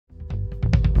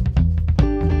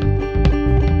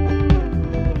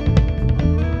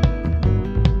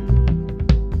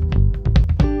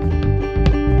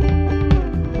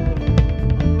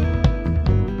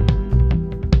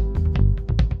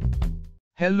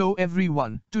Hello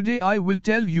everyone, today I will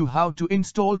tell you how to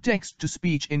install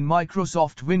text-to-speech in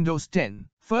Microsoft Windows 10.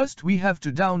 First we have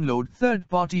to download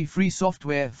third-party free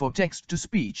software for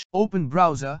text-to-speech. Open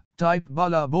browser, type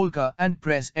BalaBolka and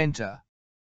press enter.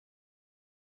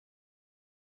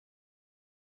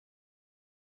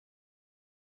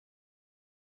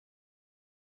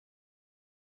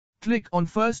 Click on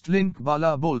first link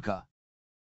BalaBolka.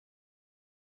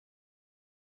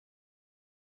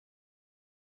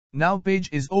 Now page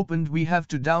is opened, we have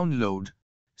to download,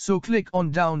 so click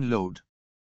on download.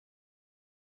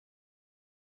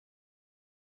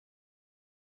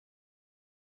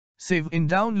 Save in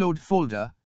download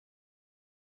folder.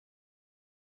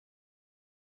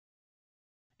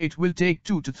 It will take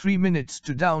 2 to 3 minutes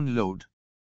to download.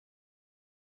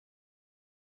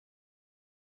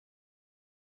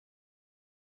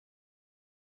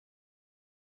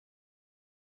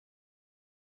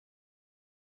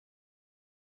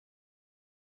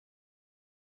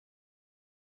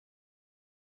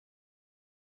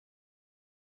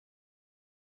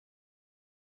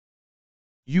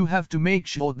 You have to make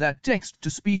sure that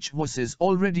text-to-speech voice is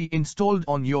already installed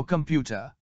on your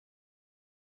computer.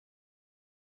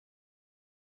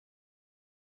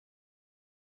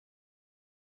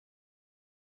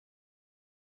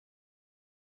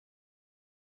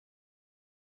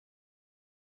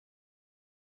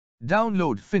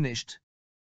 Download finished.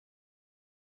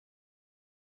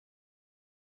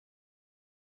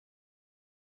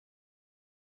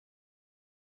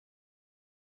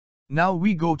 Now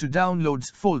we go to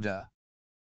Downloads folder.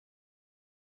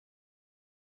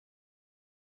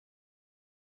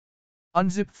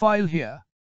 Unzip file here.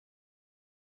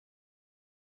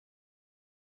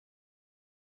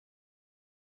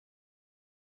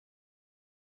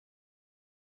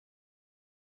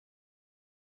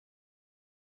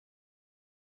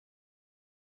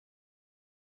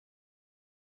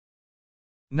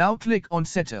 Now click on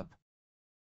Setup.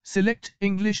 Select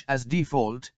English as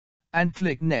default, and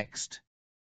click Next.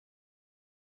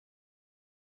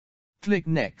 Click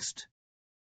Next.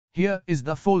 Here is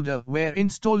the folder where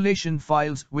installation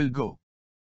files will go.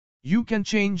 You can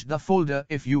change the folder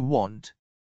if you want.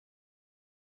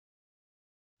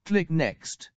 Click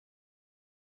Next.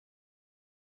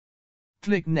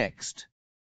 Click Next.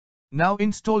 Now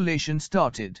installation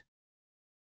started.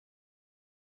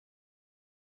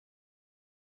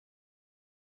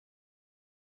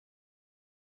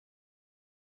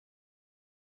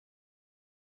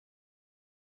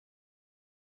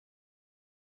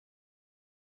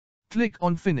 Click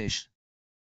on Finish.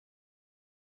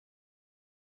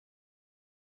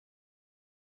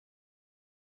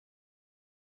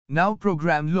 Now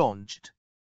program launched.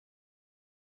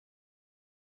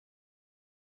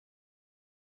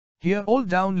 Here all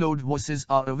download voices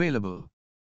are available.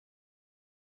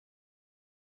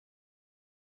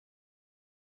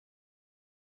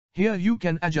 Here you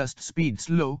can adjust speed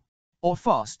slow or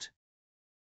fast.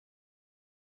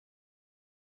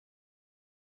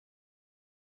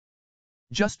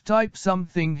 Just type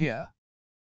something here.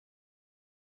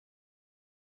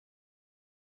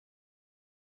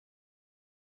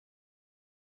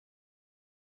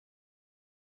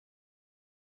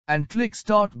 And click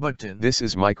Start button. This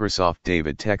is Microsoft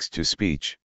David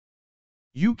text-to-speech.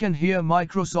 You can hear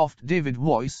Microsoft David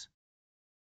voice.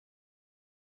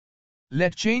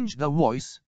 Let's change the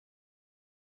voice.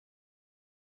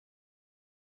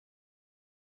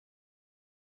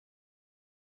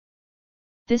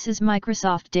 This is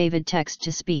Microsoft David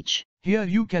text-to-speech. Here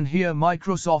you can hear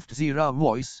Microsoft Zira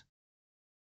voice.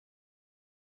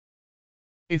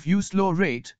 If you slow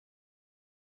rate,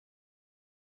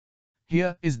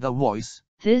 here is the voice.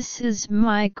 This is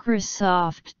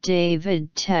Microsoft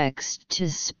David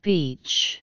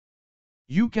text-to-speech.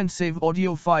 You can save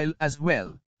audio file as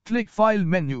well. Click File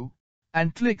menu,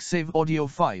 and click Save Audio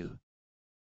File.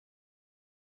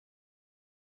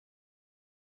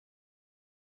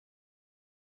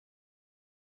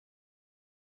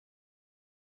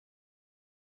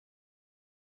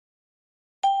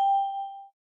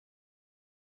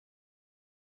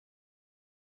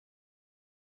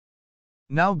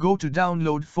 Now go to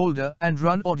Download folder and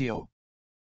run audio.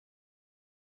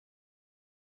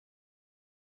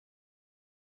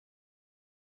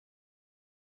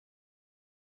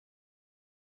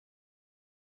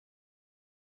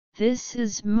 This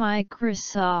is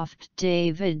Microsoft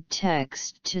David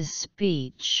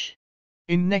text-to-speech.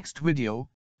 In next video,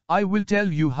 I will tell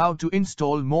you how to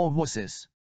install more voices.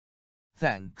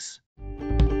 Thanks.